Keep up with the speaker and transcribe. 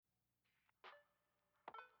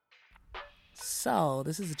So,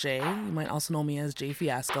 this is Jay. You might also know me as Jay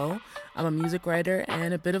Fiasco. I'm a music writer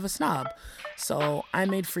and a bit of a snob. So, I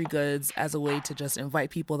made Free Goods as a way to just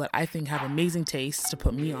invite people that I think have amazing tastes to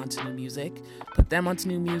put me onto new music, put them onto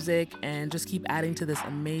new music, and just keep adding to this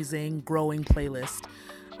amazing, growing playlist.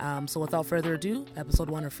 So, without further ado,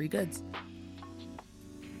 episode 1 of Free Goods.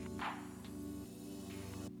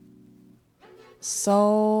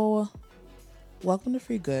 So, welcome to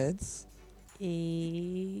Free Goods.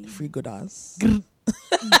 Free Goodas.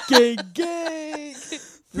 Gay, gay.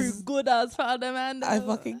 Free Goodas, Father Man. I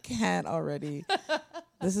fucking can't already.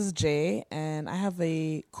 This is Jay, and I have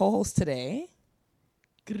a co-host today.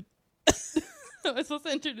 Am I supposed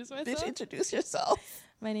to introduce myself? Bitch, introduce yourself.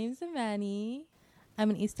 My name's Imani.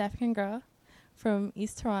 I'm an East African girl from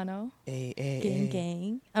East Toronto.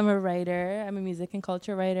 Gang. I'm a writer. I'm a music and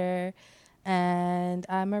culture writer. And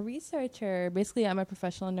I'm a researcher. Basically, I'm a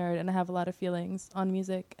professional nerd, and I have a lot of feelings on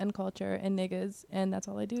music and culture and niggas, and that's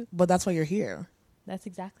all I do. But that's why you're here. That's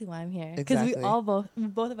exactly why I'm here. Because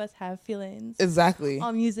both of us have feelings. Exactly.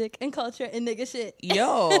 On music and culture and nigga shit.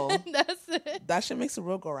 Yo. That's it. That shit makes the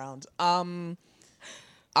world go round.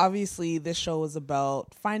 Obviously, this show is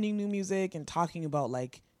about finding new music and talking about,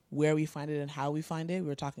 like, where we find it and how we find it. We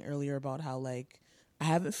were talking earlier about how, like, I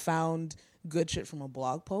haven't found good shit from a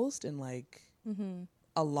blog post in like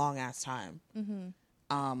a long ass time.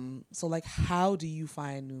 So like, how do you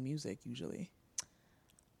find new music usually?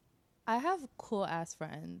 I have cool ass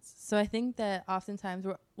friends, so I think that oftentimes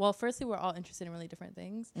firstly we're all interested in really different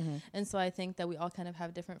things, and so I think that we all kind of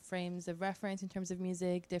have different frames of reference in terms of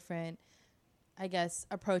music, different, I guess,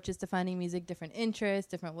 approaches to finding music, different interests,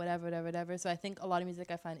 different whatever. So I think a lot of music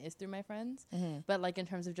I find is through my friends. But like in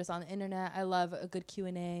terms of just on the internet, I love a good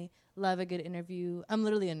Q&A, love a good interview. I'm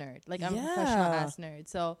literally a nerd. Like I'm a professional ass nerd.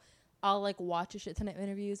 So I'll like watch a shit ton of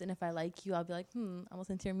interviews, and if I like you, I'll be like, I'm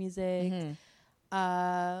listening to your music.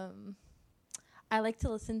 I like to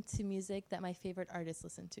listen to music that my favorite artists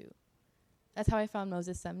listen to. That's how I found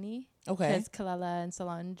Moses Sumney. Okay. Because Kalala and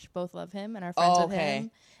Solange both love him and are friends with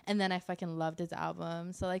him. And then I fucking loved his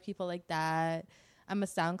album. So, like, people like that. I'm a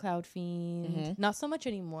SoundCloud fiend. Not so much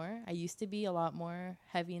anymore. I used to be a lot more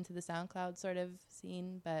heavy into the SoundCloud sort of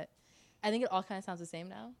scene. But I think it all kind of sounds the same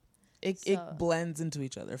now. It blends into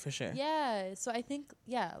each other, for sure. Yeah. So, I think,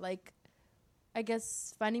 like, I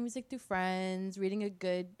guess finding music through friends, reading a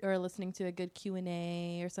good or listening to a good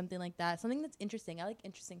Q&A or something like that. Something that's interesting. I like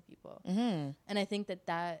interesting people. And I think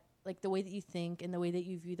that like the way that you think and the way that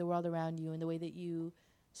you view the world around you and the way that you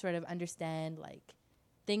sort of understand like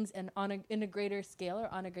things and in a greater scale or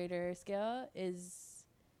on a greater scale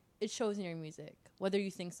it shows in your music, whether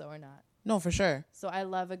you think so or not. No, for sure. So I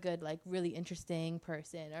love a good like really interesting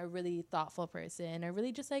person or really thoughtful person or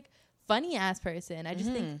really just like funny ass person. I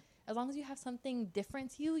just think as long as you have something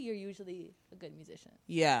different to you, you're usually a good musician.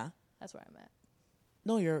 Yeah. That's where I'm at.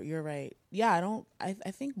 No, you're right. Yeah, I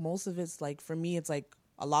think most of it's like, for me, it's like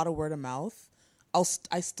a lot of word of mouth.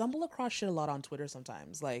 I stumble across shit a lot on Twitter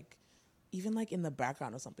sometimes. Like, even like in the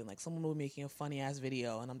background or something, like someone will be making a funny ass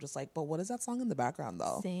video and I'm just like, but what is that song in the background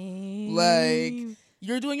though? Same. Like,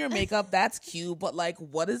 you're doing your makeup, that's cute, but like,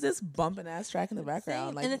 what is this bumping ass track in the background?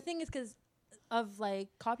 Same. Like, and the thing is, because of like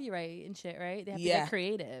copyright and shit, right? They have to get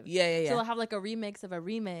creative. Yeah. So they'll have like a remix of a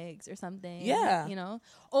remix or something. Yeah. You know?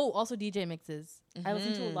 Oh, also DJ mixes. I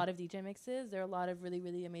listen to a lot of DJ mixes. There are a lot of really,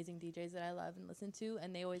 really amazing DJs that I love and listen to,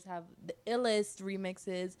 and they always have the illest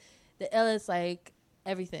remixes, the illest like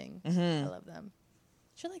everything. I love them.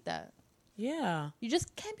 Shit like that. Yeah. You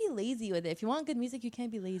just can't be lazy with it. If you want good music, you can't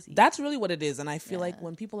be lazy. That's really what it is. And I feel like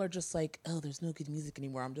when people are just like, oh, there's no good music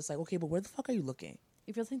anymore, I'm just like, okay, but where the fuck are you looking?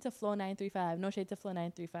 If you're listening to Flow 935, no shade to Flow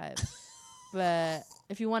 935. But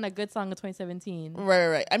if you want a good song of 2017.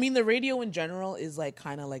 Right. I mean, the radio in general is like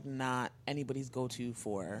kind of like not anybody's go-to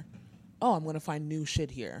for, oh, I'm going to find new shit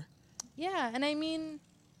here. Yeah. And I mean,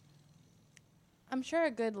 I'm sure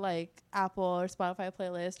a good like Apple or Spotify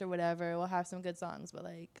playlist or whatever will have some good songs, but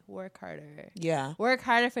like work harder. Yeah. Work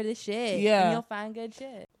harder for this shit. Yeah. And you'll find good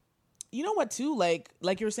shit. You know what too? Like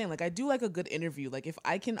you were saying, like I do like a good interview. Like if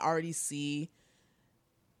I can already see,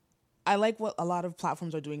 I like what a lot of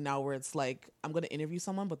platforms are doing now where it's like, I'm going to interview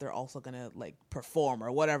someone, but they're also going to like perform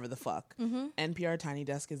or whatever the fuck. NPR Tiny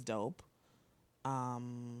Desk is dope.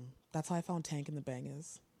 That's how I found Tank and the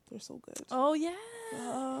Bangers. They're so good. Oh, yeah.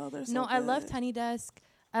 Oh, they're so No, good. I love Tiny Desk.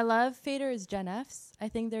 I love Fader's Gen Fs. I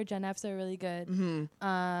think their Gen Fs are really good.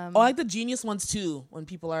 I like the Genius ones too, when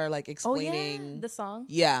people are like explaining. The song.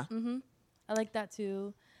 Yeah. I like that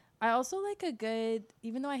too. I also like a good,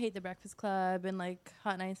 even though I hate The Breakfast Club and like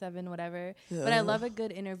Hot 97, whatever, but I love a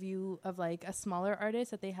good interview of like a smaller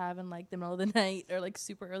artist that they have in like the middle of the night or like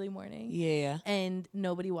super early morning. Yeah. And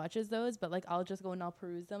nobody watches those, but like I'll just go and I'll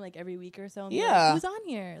peruse them like every week or so. And Yeah. be like, who's on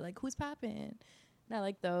here? Like who's popping? And I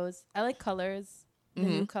like those. I like Colors. The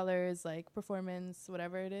new Colors, like performance,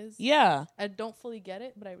 whatever it is. Yeah. I don't fully get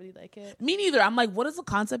it, but I really like it. Me neither. I'm like, what is the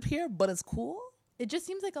concept here? But it's cool. It just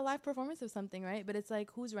seems like a live performance of something, right? But it's like,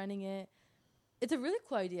 who's running it? It's a really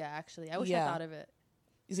cool idea, actually. I wish I thought of it.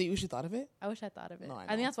 You say you wish you thought of it? I wish I thought of it. No,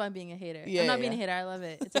 I think that's why I'm being a hater. Yeah, I'm not being a hater. I love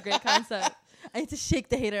it. It's a great concept. I need to shake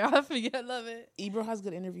the hater off me. I love it. Ebro has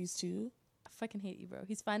good interviews too. I fucking hate Ebro.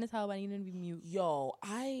 He's fine as hell, but I need him to be mute. Yo,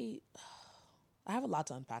 I have a lot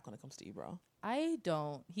to unpack when it comes to Ebro. I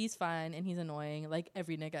don't. He's fine and he's annoying, like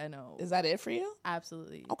every nigga I know. Is that it for you?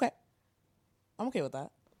 Absolutely. Okay. I'm okay with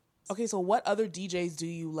that. Okay, so what other DJs do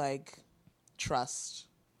you like trust?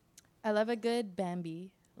 I love a good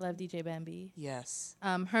Bambi. Love DJ Bambi. Yes.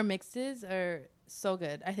 Her mixes are so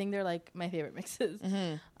good. I think they're like my favorite mixes.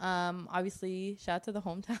 Obviously, shout out to the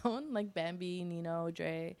hometown, like Bambi, Nino,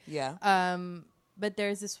 Dre. Yeah. But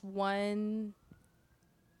there's this one.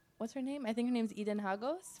 What's her name? I think her name's Eden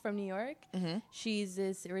Hagos from New York. She's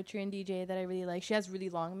this Eritrean DJ that I really like. She has really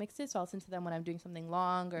long mixes, so I'll listen to them when I'm doing something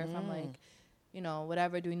long, or if I'm like, you know,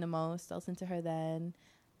 whatever, doing the most, I'll listen to her then.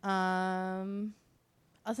 I'll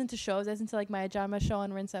listen to shows. I listen to like my Ajama show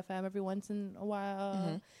on Rinse FM every once in a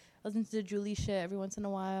while. I listen to Julie shit every once in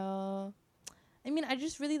a while. I mean, I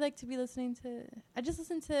just really like to be listening to... I just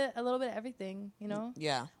listen to a little bit of everything, you know?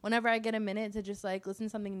 Yeah. Whenever I get a minute to just, like, listen to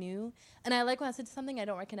something new. And I like when I listen to something, I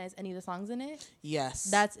don't recognize any of the songs in it. Yes.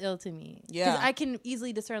 That's ill to me. Yeah. Because I can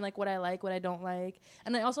easily discern, like, what I like, what I don't like.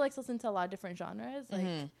 And I also like to listen to a lot of different genres. Like,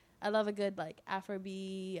 I love a good, like,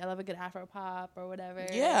 Afrobeat. I love a good Afropop or whatever.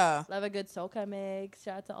 Yeah. Love a good soca mix.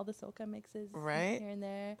 Shout out to all the soca mixes. Right. Here and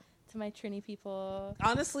there. To my Trini people.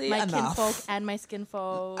 Honestly, my enough. kinfolk and my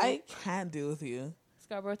skinfolk. I can't deal with you.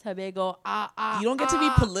 Scarborough, Tobago. You don't get to be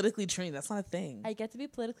politically trained. That's not a thing. I get to be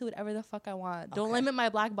politically whatever the fuck I want. Don't limit my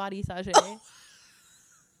black body, Sajay.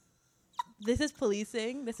 This is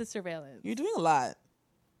policing. This is surveillance. You're doing a lot.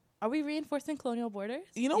 Are we reinforcing colonial borders?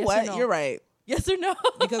 You know what? No? You're right. Yes or no?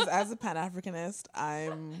 Because as a Pan-Africanist,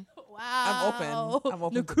 I'm open. I'm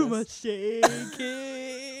open Nkrumah to this.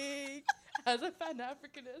 shaking. As a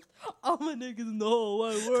Pan-Africanist, all my niggas know whole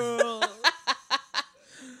wide world.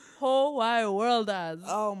 Whole wide world as.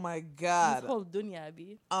 Oh my God. This whole dunya,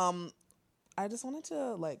 be. I just wanted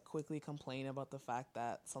to like quickly complain about the fact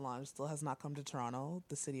that Solange still has not come to Toronto,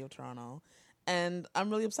 the city of Toronto, and I'm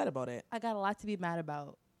really upset about it. I got a lot to be mad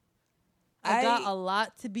about. I got a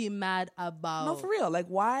lot to be mad about. No, for real. Like,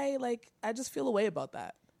 why? Like, I just feel a way about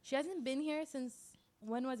that. She hasn't been here since,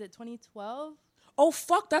 when was it, 2012? Oh,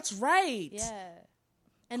 fuck, that's right. Yeah.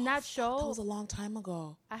 And that show... That was a long time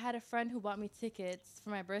ago. I had a friend who bought me tickets for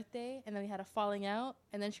my birthday, and then we had a falling out,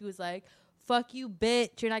 and then she was like, fuck you,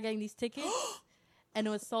 bitch, you're not getting these tickets. And it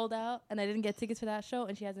was sold out, and I didn't get tickets for that show,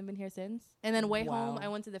 and she hasn't been here since. And then way home, I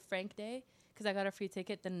went to the Frank Day, because I got a free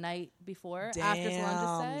ticket the night before, after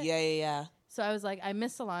Solange's set. Yeah. So I was like, I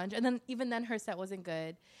miss Solange. And then even then, her set wasn't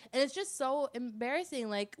good. And it's just so embarrassing,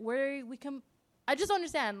 like, where we come... I just don't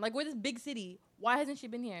understand. Like, we're this big city. Why hasn't she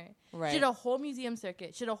been here? Right. She did a whole museum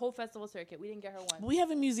circuit. She did a whole festival circuit. We didn't get her one. We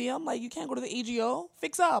have a museum. Like, you can't go to the AGO.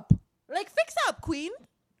 Fix up. Like, fix up, queen.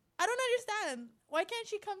 I don't understand. Why can't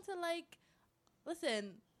she come to, like...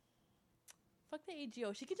 Listen. Fuck the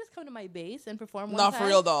AGO. She could just come to my base and perform one time. No, for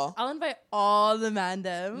real, though. I'll invite all the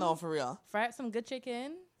mandem. No, for real. Fry up some good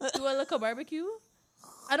chicken. Do a little barbecue.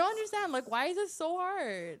 I don't understand. Like, why is this so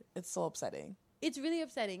hard? It's so upsetting. It's really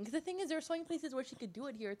upsetting. Because the thing is, there are so many places where she could do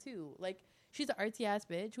it here, too. Like, she's an artsy-ass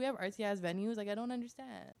bitch. We have artsy-ass venues. Like, I don't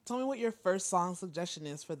understand. Tell me what your first song suggestion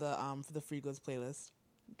is for the Free Goods playlist.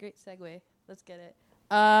 Great segue. Let's get it.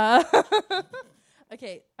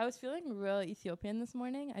 Okay, I was feeling real Ethiopian this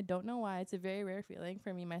morning. I don't know why. It's a very rare feeling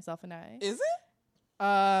for me, myself, and I. Is it?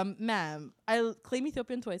 Ma'am, I claim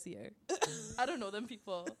Ethiopian twice a year. I don't know them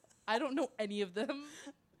people. I don't know any of them.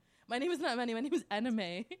 My name is not Manny. My name is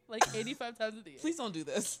Anime. Like 85 times a day. Please don't do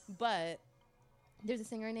this. But there's a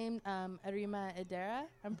singer named Arima Edera.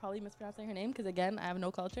 I'm probably mispronouncing her name because, again, I have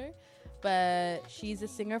no culture. But she's a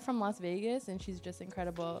singer from Las Vegas, and she's just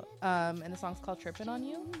incredible. And the song's called Trippin' on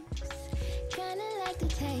You. Kinda like the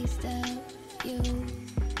taste of you.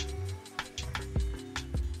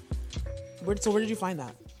 So where did you find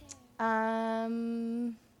that? How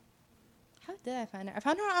did I find her? I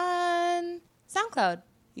found her on SoundCloud.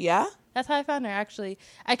 Yeah? That's how I found her, actually.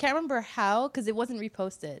 I can't remember how, because it wasn't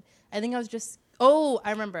reposted. I think I was just... Oh,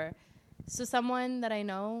 I remember. So someone that I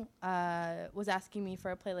know was asking me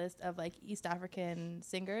for a playlist of like East African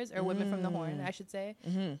singers or women from the Horn, I should say.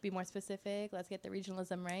 Be more specific. Let's get the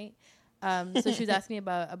regionalism right. So she was asking me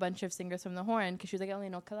about a bunch of singers from the Horn because she was like, I only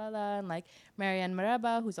know Kalala and like Marianne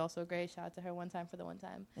Maraba, who's also great. Shout out to her one time for the one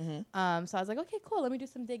time. So I was like, okay, cool. Let me do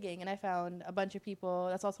some digging. And I found a bunch of people.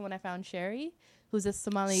 That's also when I found Sherry, who's a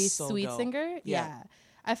Somali sweet singer. Yeah.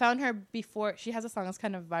 I found her before. She has a song that's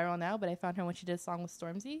kind of viral now, but I found her when she did a song with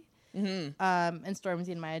Stormzy. And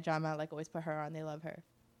Stormzy and Maya Jama like always put her on. They love her.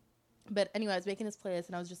 But anyway, I was making this playlist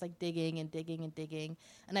and I was just like digging and digging and digging.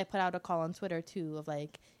 And I put out a call on Twitter too of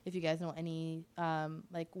like, if you guys know any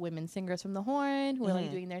like women singers from the Horn who are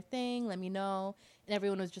like doing their thing, let me know. And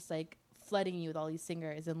everyone was just like flooding you with all these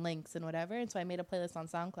singers and links and whatever. And so I made a playlist on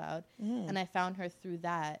SoundCloud and I found her through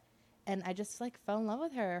that. And I just like fell in love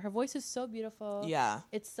with her. Her voice is so beautiful. Yeah.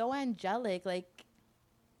 It's so angelic. Like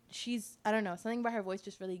she's, I don't know, something about her voice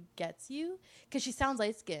just really gets you because she sounds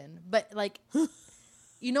light skinned, but like,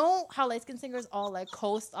 you know how light skinned singers all like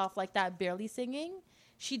coast off like that barely singing?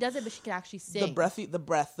 She does it, but she can actually sing. The breathy.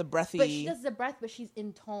 But she does the breath, but she's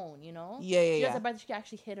in tone, you know? She does the breath, she can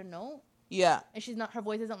actually hit a note. Yeah. And she's not, her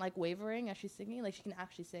voice isn't like wavering as she's singing. Like she can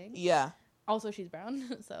actually sing. Yeah. Also, she's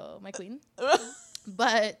brown, so my queen.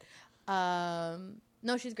 But,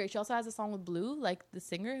 no, she's great. She also has a song with Blue, like the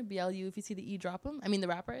singer, BLU, if you see the E drop him. I mean, the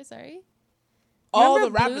rapper, sorry. Oh,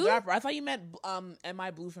 the rapper. I thought you meant Am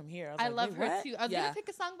I Blue from Here? I love her too. I was gonna pick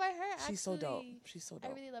a song by her. Actually. She's so dope.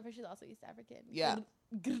 I really love her. She's also East African. Yeah.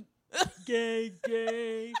 Gay.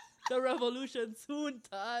 The revolution soon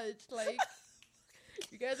touch. Like,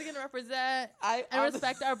 you guys are gonna represent and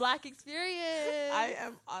respect our Black experience. I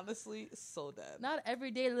am honestly so dead. Not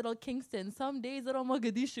every day, little Kingston. Some days, little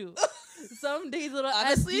Mogadishu. Some days, little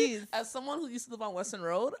honestly, SDs. as someone who used to live on Western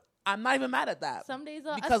Road, I'm not even mad at that. Some days,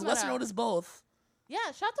 because Western Road is both. Yeah,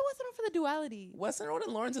 shout out to Western Road for the duality. Western Road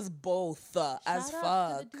and Lawrence is both as fuck. Shout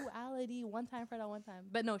out to the duality. One time for that one time.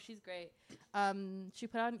 But no, she's great. She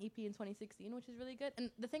put out an EP in 2016, which is really good. And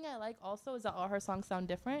the thing I like also is that all her songs sound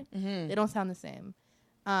different. They don't sound the same.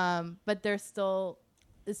 But they're still,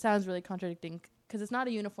 it sounds really contradicting because it's not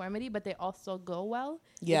a uniformity, but they all still go well.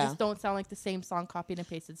 Yeah. They just don't sound like the same song copied and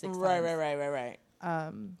pasted 6 times. Right.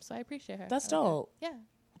 So I appreciate her. That's dope. Yeah.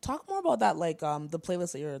 Talk more about that, like the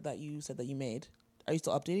playlist that you said that you made. Are you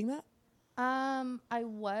still updating that? I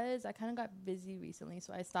kind of got busy recently,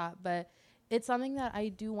 so I stopped. But it's something that I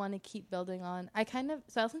do want to keep building on. I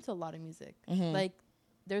listen to a lot of music. Like,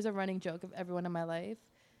 there's a running joke of everyone in my life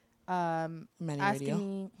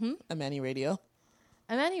asking me, Amani Radio.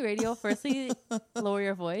 Amani Radio. Firstly, lower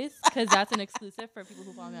your voice because that's an exclusive for people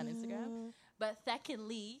who follow me on Instagram. But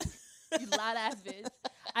secondly, you loud ass bitch,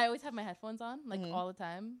 I always have my headphones on, like all the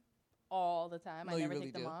time. No, I never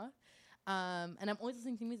take them off. And I'm always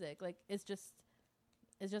listening to music. Like it's just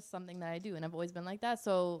something that I do, and I've always been like that.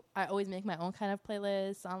 So I always make my own kind of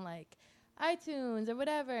playlist on like iTunes or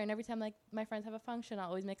whatever. And every time like my friends have a function, I'll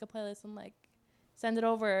always make a playlist and like send it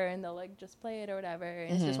over, and they'll like just play it or whatever.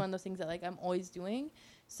 And it's just one of those things that like I'm always doing.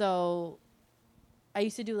 So I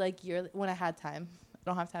used to do like yearly when I had time. I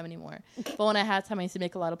don't have time anymore. But when I had time, I used to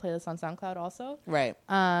make a lot of playlists on SoundCloud also. Right.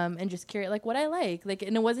 And just curate like what I like. Like,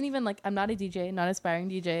 and it wasn't even like, I'm not a DJ, not aspiring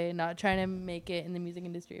DJ, not trying to make it in the music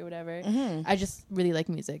industry or whatever. I just really like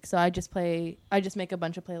music. So I just make a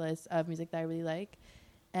bunch of playlists of music that I really like.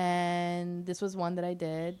 And this was one that I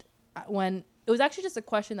did when it was actually just a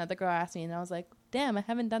question that the girl asked me. And I was like, damn, I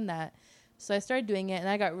haven't done that. So I started doing it and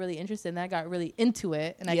I got really interested and I got really into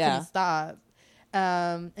it and I couldn't stop.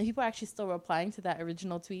 And people are actually still replying to that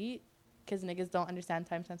original tweet because niggas don't understand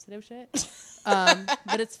time sensitive shit.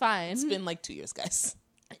 But it's fine. It's been like 2 years, guys.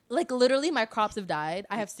 Like literally my crops have died.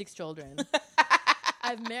 I have 6 children.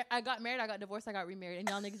 I got married, I got divorced, I got remarried, and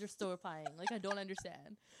y'all niggas are still replying. Like I don't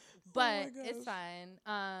understand. But it's fine.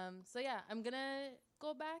 So yeah, I'm gonna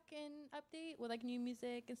go back and update with like new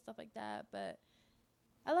music and stuff like that. But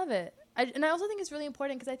I love it. And I also think it's really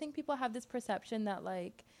important because I think people have this perception that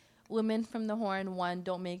like women from the Horn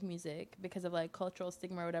don't make music because of like cultural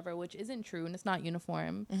stigma or whatever, which isn't true, and it's not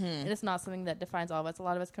uniform, and it's not something that defines all of us. A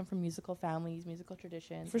lot of us come from musical families, musical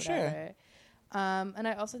traditions, for whatever. Sure. And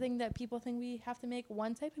I also think that people think we have to make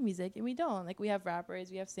one type of music, and we don't. Like we have rappers,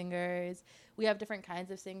 we have singers, we have different kinds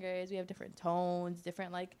of singers, we have different tones,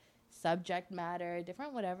 different like subject matter,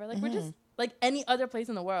 different whatever. Like we're just like any other place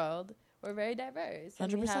in the world. We're very diverse,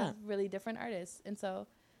 and 100%. we have really different artists, and so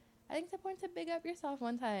I think it's important to big up yourself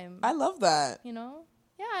one time. I love that. You know?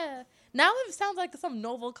 Yeah. Now it sounds like some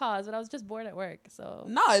noble cause, but I was just bored at work. So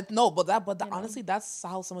Honestly, that's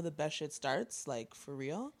how some of the best shit starts. Like for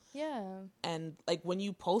real. yeah. And like when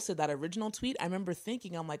you posted that original tweet, I remember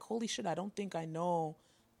thinking, I'm like, holy shit, I don't think I know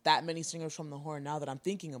that many singers from the Horn now that I'm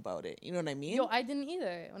thinking about it. You know what I mean? Yo, I didn't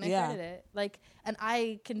either when I started it. Like, and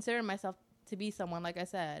I consider myself to be someone, like I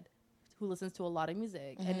said, who listens to a lot of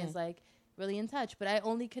music and is like really in touch. But I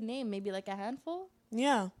only could name maybe like a handful.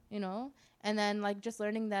 Yeah. You know? And then like just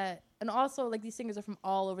learning that, and also like these singers are from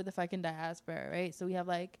all over the fucking diaspora, right? So we have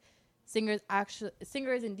like singers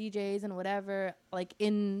and DJs and whatever, like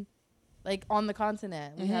in like on the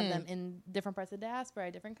continent. We have them in different parts of the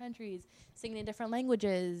diaspora, different countries, singing in different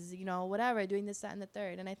languages, you know, whatever, doing this, that, and the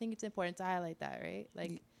third. And I think it's important to highlight that, right?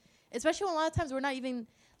 Like, especially when a lot of times we're not even,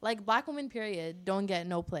 like, Black women, period, don't get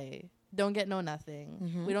no play, don't get no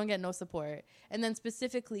nothing. We don't get no support. And then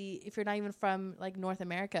specifically, if you're not even from, like, North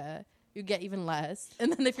America, you get even less.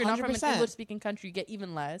 And then if you're not from an English-speaking country, you get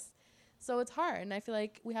even less. So it's hard. And I feel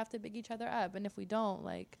like we have to big each other up. And if we don't,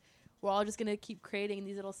 like, we're all just going to keep creating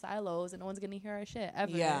these little silos and no one's going to hear our shit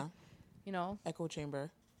ever. Yeah. You know? Echo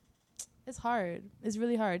chamber. It's hard. It's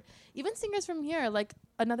really hard. Even singers from here, like,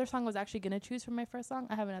 another song I was actually going to choose for my first song.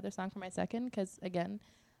 I have another song for my second because, again,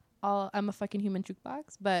 I'm a fucking human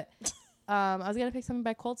jukebox. But I was going to pick something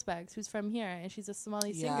by Cold Specs, who's from here. And she's a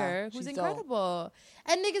Somali singer who's incredible. Dope.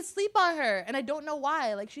 And niggas sleep on her. And I don't know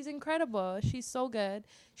why. Like, she's incredible. She's so good.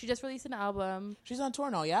 She just released an album. She's on tour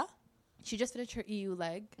now, yeah? She just finished her EU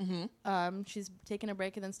leg. She's taking a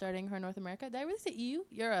break and then starting her North America. Did I really say EU?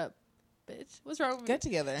 Europe. Bitch. What's wrong with me? Get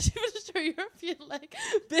together. She finished her European leg.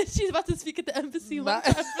 Bitch, she's about to speak at the embassy.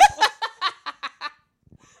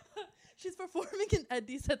 She's performing in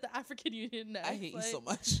Addis at the African Union next. I hate you so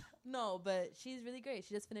much. No, but she's really great.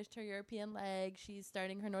 She just finished her European leg. She's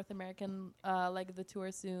starting her North American leg of the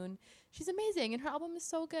tour soon. She's amazing, and her album is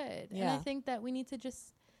so good. Yeah. And I think that we need to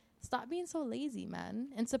just stop being so lazy, man,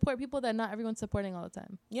 and support people that not everyone's supporting all the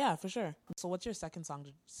time. Yeah, for sure. So what's your second song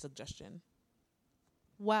suggestion?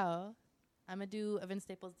 Well, I'm going to do a Vince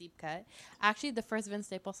Staples deep cut. Actually, the first Vince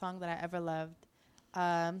Staples song that I ever loved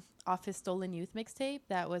off his Stolen Youth mixtape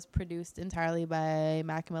that was produced entirely by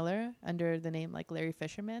Mac Miller under the name like Larry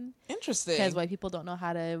Fisherman. Interesting. Because white people don't know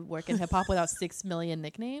how to work in hip-hop without 6 million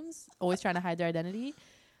nicknames, always trying to hide their identity.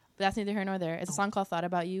 But that's neither here nor there. It's a song called Thought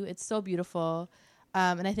About You. It's so beautiful.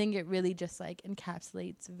 And I think it really just like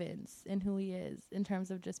encapsulates Vince and who he is in terms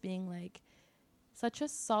of just being like such a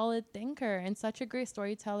solid thinker and such a great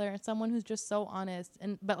storyteller and someone who's just so honest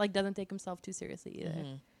and but like doesn't take himself too seriously either.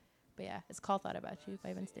 But yeah, it's called Thought About You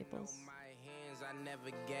by Vince Staples. I never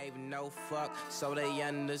gave no fuck, so they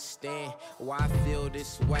understand why I feel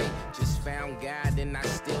this way. Just found God and I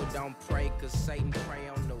still don't pray, cause Satan prey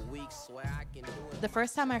on the weak, swear I can do it. The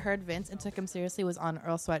first time I heard Vince and took him seriously was on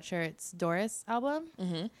Earl Sweatshirt's Doris album.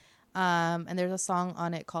 And there's a song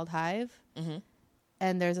on it called Hive.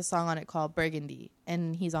 And there's a song on it called Burgundy.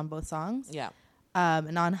 And he's on both songs. Yeah.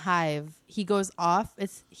 And on Hive, he goes off.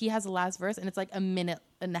 He has the last verse, and it's like a minute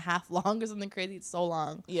and a half long or something crazy. It's so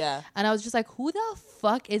long. Yeah. And I was just like, who the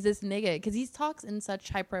fuck is this nigga? Because he talks in such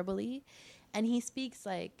hyperbole, and he speaks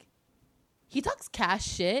like, he talks cash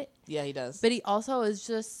shit. Yeah, he does. But he also is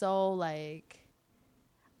just so like,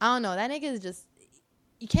 I don't know. That nigga is just,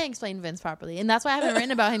 you can't explain Vince properly. And that's why I haven't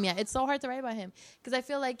written about him yet. It's so hard to write about him. Because I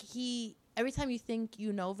feel like every time you think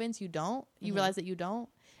you know Vince, you don't. You realize that you don't.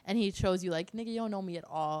 And he shows you like, nigga, you don't know me at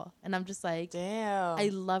all. And I'm just like, damn. I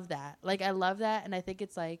love that. Like, I love that. And I think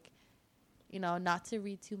it's like, you know, not to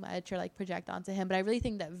read too much or like project onto him. But I really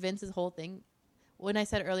think that Vince's whole thing, when I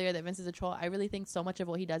said earlier that Vince is a troll, I really think so much of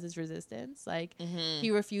what he does is resistance. Like, he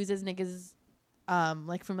refuses niggas,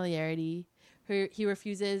 like, familiarity. He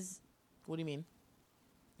refuses. What do you mean?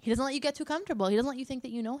 He doesn't let you get too comfortable. He doesn't let you think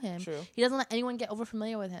that you know him. True. He doesn't let anyone get over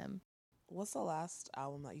familiar with him. What's the last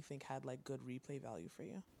album that you think had like good replay value for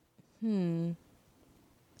you?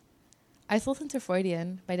 I still listen to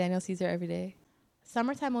Freudian by Daniel Caesar every day.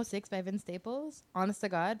 Summertime 06 by Vince Staples. Honest to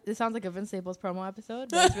God, this sounds like a Vince Staples promo episode,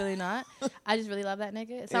 but it's really not. I just really love that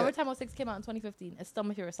nigga. Summertime 06 came out in 2015. It's still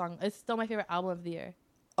my favorite song. It's still my favorite album of the year.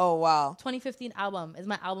 Oh wow. 2015 album is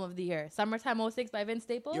my album of the year. Summertime 06 by Vince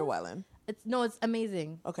Staples. You're wildin'. It's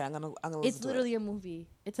amazing. Okay, I'm gonna listen It's to literally it. a movie.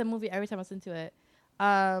 It's a movie every time I listen to it.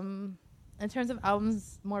 In terms of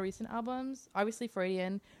albums, more recent albums, obviously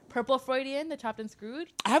Freudian. Purple Freudian, the Chopped and Screwed.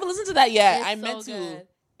 I haven't listened to that yet. It's I so meant to. good.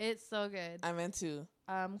 It's so good. I meant to.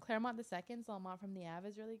 Claremont II, Salmont from the Ave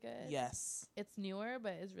is really good. Yes. It's newer,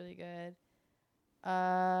 but it's really good.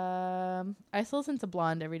 I still listen to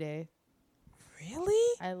Blonde every day.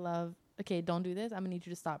 Really? I love okay, don't do this. I'm gonna need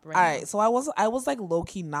you to stop right All now. right, so I was like low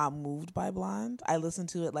key not moved by Blonde. I listened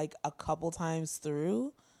to it like a couple times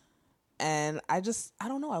through, and I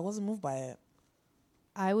don't know. I wasn't moved by it.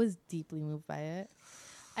 I was deeply moved by it.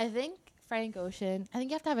 I think Frank Ocean. I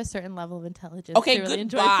think you have to have a certain level of intelligence Okay, to really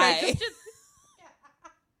enjoy goodbye. Frank Ocean.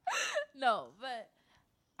 No, but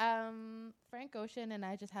Frank Ocean and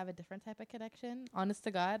I just have a different type of connection. Honest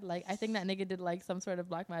to God, like I think that nigga did like some sort of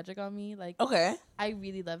black magic on me. Like, Okay. I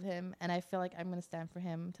really love him, and I feel like I'm gonna stand for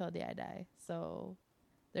him until the day I die. So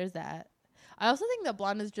there's that. I also think that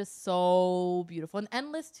Blonde is just so beautiful, and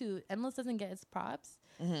Endless too. Endless doesn't get its props,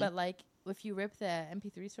 but like if you rip the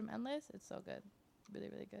MP3s from Endless, it's so good, really,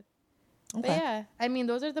 really good. Okay. But yeah, I mean,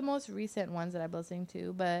 those are the most recent ones that I'm listening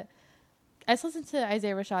to. But I just listened to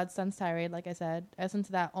Isaiah Rashad's Sun's Tirade, like I said. I listen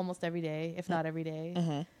to that almost every day, if not every day.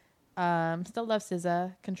 Still love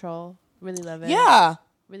SZA, Control. Really love it. Yeah,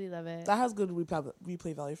 Really love it. that has good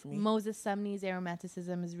replay value for me. Moses Sumney's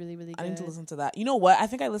Aromanticism is really, really good. I need to listen to that. You know what? I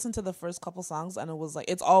think I listened to the first couple songs and it was like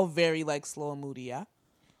it's all very like slow and moody. Yeah.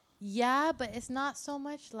 Yeah, but it's not so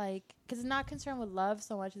much like, because it's not concerned with love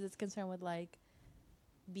so much as it's concerned with like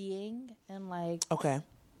being and like Okay.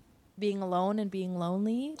 being alone and being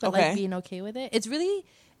lonely, but Okay. like being okay with it. It's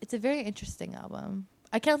a very interesting album.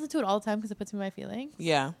 I can't listen to it all the time because it puts me in my feelings,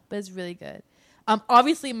 Yeah. but it's really good.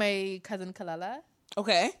 Obviously my cousin Kalala.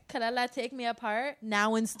 Okay. Kalala, Take Me Apart,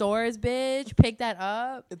 now in stores, bitch. Pick that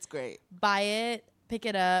up, It's great. buy it, pick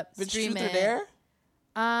it up, Bitch, stream truth it. or dare?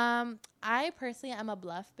 I personally am a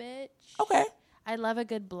bluff bitch. Okay. I love a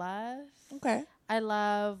good bluff. Okay. I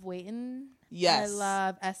love Waitin'. Yes. I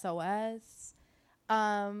love SOS.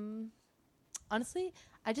 Honestly,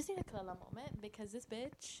 I just need a Kalala moment because this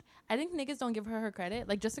bitch, I think niggas don't give her credit.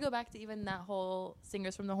 Like, just to go back to even that whole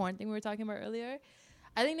Singers from the Horn thing we were talking about earlier,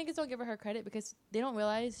 I think niggas don't give her credit because they don't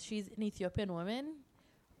realize she's an Ethiopian woman.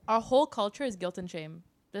 Our whole culture is guilt and shame.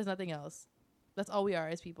 There's nothing else. That's all we are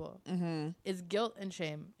as people. It's guilt and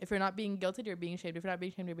shame. If you're not being guilted, you're being shamed. If you're not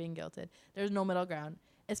being shamed, you're being guilted. There's no middle ground,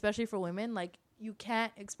 especially for women. Like, you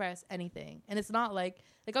can't express anything. And it's not like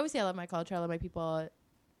obviously I love my culture. I love my people,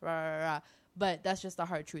 rah, rah, rah, but that's just the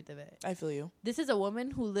hard truth of it. I feel you. This is a woman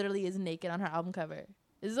who literally is naked on her album cover.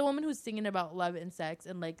 This is a woman who's singing about love and sex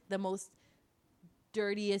and like the most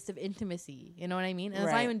dirtiest of intimacy. You know what I mean? And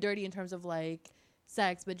it's not Right. even dirty in terms of like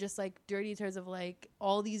sex, but just like dirty in terms of like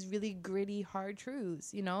all these really gritty, hard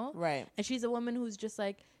truths, you know? Right. And she's a woman who's just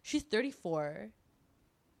like, she's 34.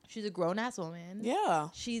 She's a grown ass woman. Yeah.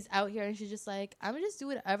 She's out here and she's just like, I'm gonna just do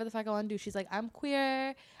whatever the fuck I want to do. She's like, I'm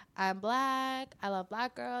queer, I'm black, I love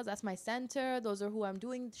black girls, that's my center, those are who I'm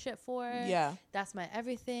doing shit for. Yeah. That's my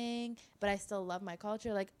everything, but I still love my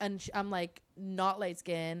culture. Like, and I'm like not light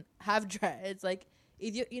skinned, have dreads. Like,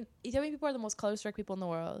 Ethiopian people are the most color struck people in the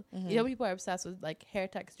world. Ethiopian people are obsessed with like hair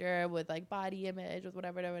texture, with like body image, with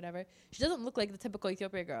whatever. She doesn't look like the typical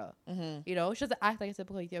Ethiopian girl. You know, she doesn't act like a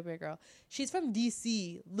typical Ethiopian girl. She's from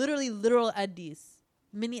DC, literal Addis,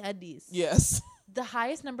 mini Addis. Yes. The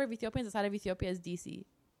highest number of Ethiopians outside of Ethiopia is DC.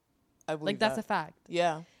 I believe Like, that's a fact.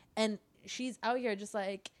 Yeah. And she's out here just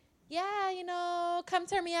like, yeah, you know, come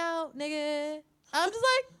turn me out, nigga. I'm just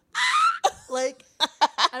like, like,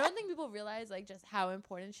 I don't think people realize like just how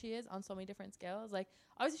important she is on so many different scales. Like,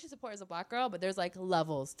 obviously she's supported as a black girl, but there's like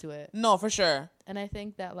levels to it. No, for sure. And I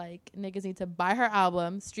think that like niggas need to buy her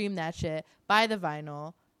album, stream that shit, buy the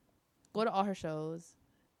vinyl, go to all her shows.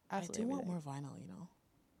 Absolutely, I do want everything. more vinyl, you know.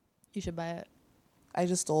 You should buy it. I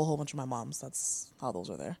just stole a whole bunch of my mom's. That's how those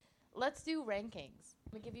are there. Let's do rankings.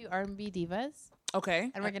 I'm gonna give you R&B divas,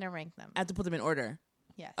 Okay. and we're gonna rank them. I have to put them in order.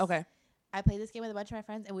 Yes. Okay. I played this game with a bunch of my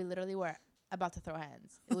friends, and we literally were about to throw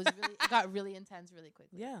hands. It was really, it got really intense really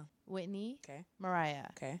quickly. Yeah. Whitney, Okay. Mariah,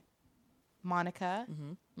 Okay. Monica,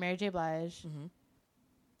 Mm-hmm. Mary J. Blige. Mm-hmm.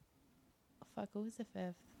 Fuck, who was the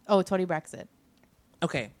fifth? Oh, Toni Braxton.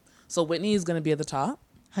 Okay. So Whitney is going to be at the top,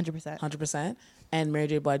 100%. 100%, and Mary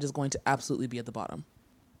J. Blige is going to absolutely be at the bottom.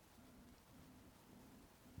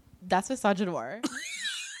 That's misogynoir.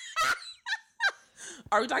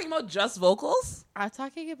 Are we talking about just vocals? I'm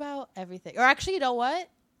talking about everything. Or actually, you know what?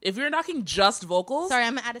 If you're talking just vocals, Sorry,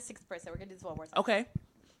 I'm gonna add a sixth person. We're gonna do this one more time. okay.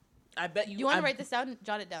 I bet you. You want to write this down?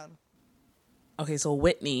 Jot it down. Okay, so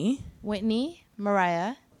Whitney. Whitney,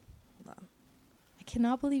 Mariah. I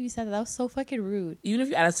cannot believe you said that. That was so fucking rude. Even if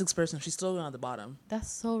you add a sixth person, she's still at the bottom. That's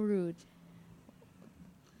so rude.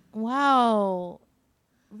 Wow.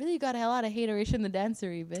 Really got a lot of hateration in the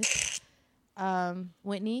dancery, bitch.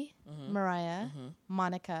 Whitney, Mariah,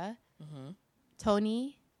 Monica,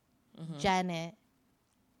 Tony, Janet,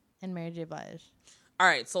 and Mary J. Blige. All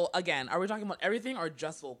right, so again, are we talking about everything or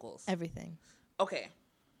just vocals? Everything. Okay.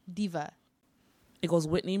 Diva. It goes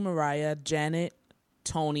Whitney, Mariah, Janet,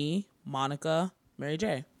 Tony, Monica, Mary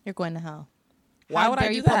J. You're going to hell. Why would I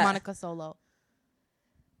do you that? put Monica solo?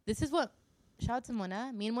 This is what. Shout out to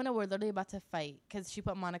Mona. Me and Mona were literally about to fight because she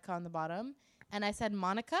put Monica on the bottom, and I said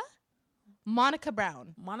Monica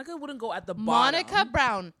Brown. Monica wouldn't go at the bottom. Monica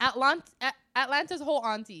Brown, Atlanta's whole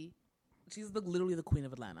auntie. She's literally the queen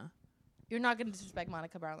of Atlanta. You're not gonna disrespect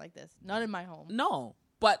Monica Brown like this. Not in my home. No,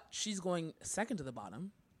 but she's going second to the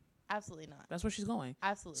bottom. Absolutely not. That's where she's going.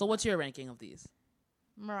 Absolutely. So what's your ranking of these?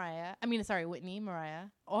 Whitney, Mariah.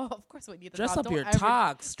 Oh, of course Whitney. At the Dress top. up your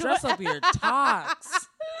talks. Dress up your talks.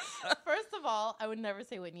 First of all, I would never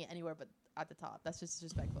say Whitney anywhere but at the top. That's just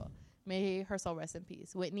disrespectful. May her soul rest in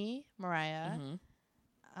peace. Whitney, Mariah,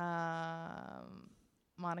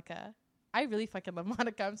 Monica. I really fucking love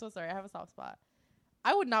Monica. I'm so sorry. I have a soft spot.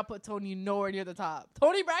 I would not put Tony nowhere near the top.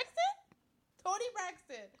 Tony Braxton?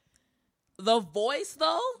 The voice,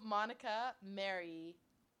 though? Monica, Mary,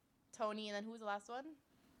 Tony, and then who was the last one?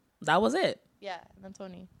 That was it. Yeah, and then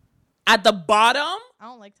Tony. At the bottom? I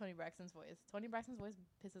don't like Tony Braxton's voice. Tony Braxton's voice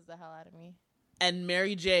pisses the hell out of me. And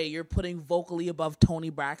Mary J, you're putting vocally above Tony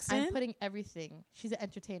Braxton? I'm putting everything. She's an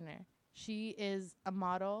entertainer. She is a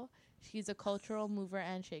model. She's a cultural mover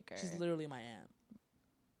and shaker. She's literally my aunt.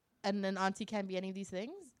 And then auntie can't be any of these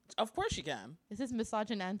things? Of course she can. This is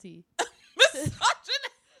misogyn auntie.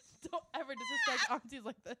 Don't ever disrespect aunties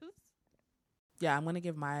like this. Yeah, I'm going to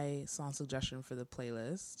give my song suggestion for the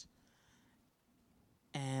playlist.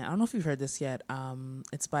 And I don't know if you've heard this yet.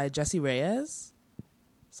 It's by Jessie Reyes.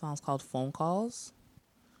 The song's called Phone Calls.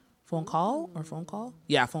 Phone Call or Phone Call?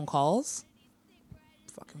 Yeah, Phone Calls.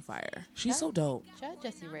 Fucking fire. She's so dope. Shout out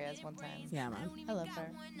Jessie Reyes one time. Yeah, man. I love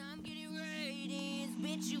her.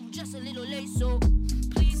 Bitch, you just a little late, so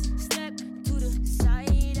please step to the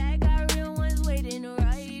side. I got real ones waiting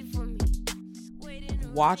right for me.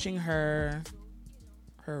 Watching her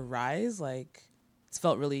rise, like, it's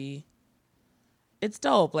felt really, it's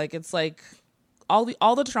dope. Like, it's like all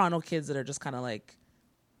the Toronto kids that are just kind of like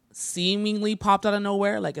seemingly popped out of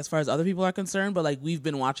nowhere, like as far as other people are concerned, but like we've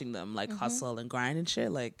been watching them like hustle and grind and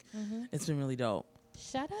shit. Like it's been really dope.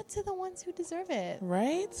 Shout out to the ones who deserve it.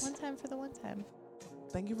 Right? One time for the one time.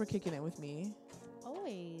 Thank you for kicking it with me.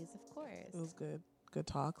 Always, of course. It was good. Good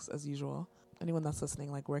talks as usual. Anyone that's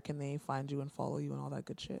listening, like, where can they find you and follow you and all that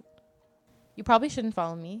good shit? You probably shouldn't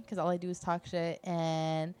follow me because all I do is talk shit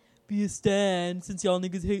and be a stan since y'all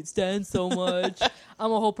niggas hate stan so much.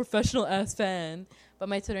 I'm a whole professional ass fan. But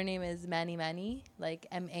my Twitter name is Manny, like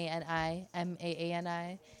MANI,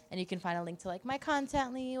 MAANI. And you can find a link to like my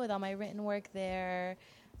Contently with all my written work there.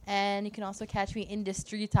 And you can also catch me in the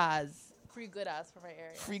streetas. Free good ass for my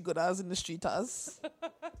area. Free good ass in the streetas.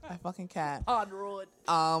 I fucking can't. On the road.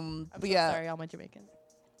 I'm so yeah. sorry, all my Jamaicans.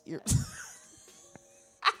 You're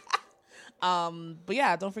but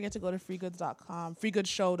yeah, don't forget to go to freegoods.com,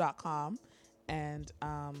 freegoodshow.com, and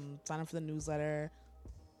sign up for the newsletter,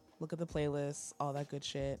 look at the playlist, all that good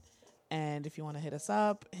shit. And if you want to hit us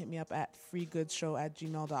up, hit me up at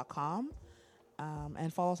freegoodshow@gmail.com,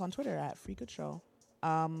 and follow us on Twitter at freegoodshow.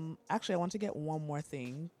 Actually, I want to get one more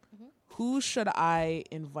thing. Who should I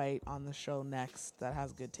invite on the show next that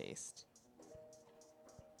has good taste?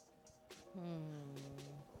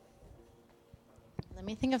 Let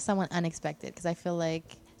me think of someone unexpected because I feel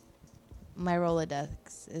like my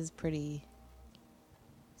Rolodex is pretty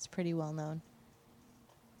well known.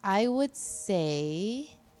 I would say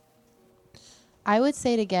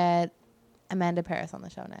to get Amanda Paris on the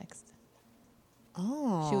show next.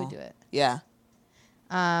 Oh. She would do it. Yeah.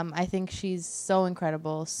 I think she's so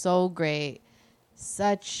incredible, so great,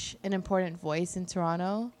 such an important voice in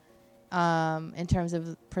Toronto, in terms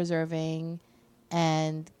of preserving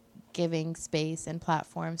and giving space and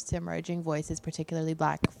platforms to emerging voices, particularly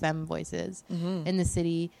Black femme voices in the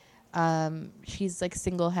city. She's like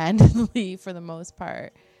single-handedly, for the most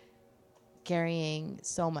part, carrying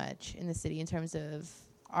so much in the city in terms of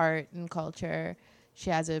art and culture. She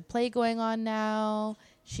has a play going on now.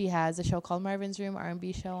 She has a show called Marvin's Room,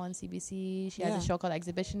 R&B show on CBC. She has a show called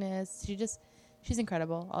Exhibitionist. She's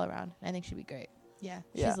incredible all around. I think she'd be great. Yeah,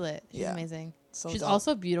 she's lit. She's amazing. So she's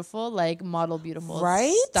also beautiful, like model beautiful.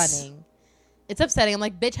 Right? Stunning. It's upsetting. I'm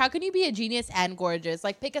like, bitch, how can you be a genius and gorgeous?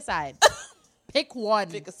 Like, pick a side. Pick one.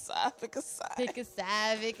 Pick a side. Pick a side. Pick a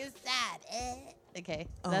side. Pick a side. Okay,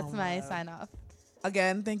 that's my sign off.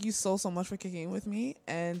 Again, thank you so much for kicking with me,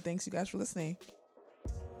 and thanks you guys for listening.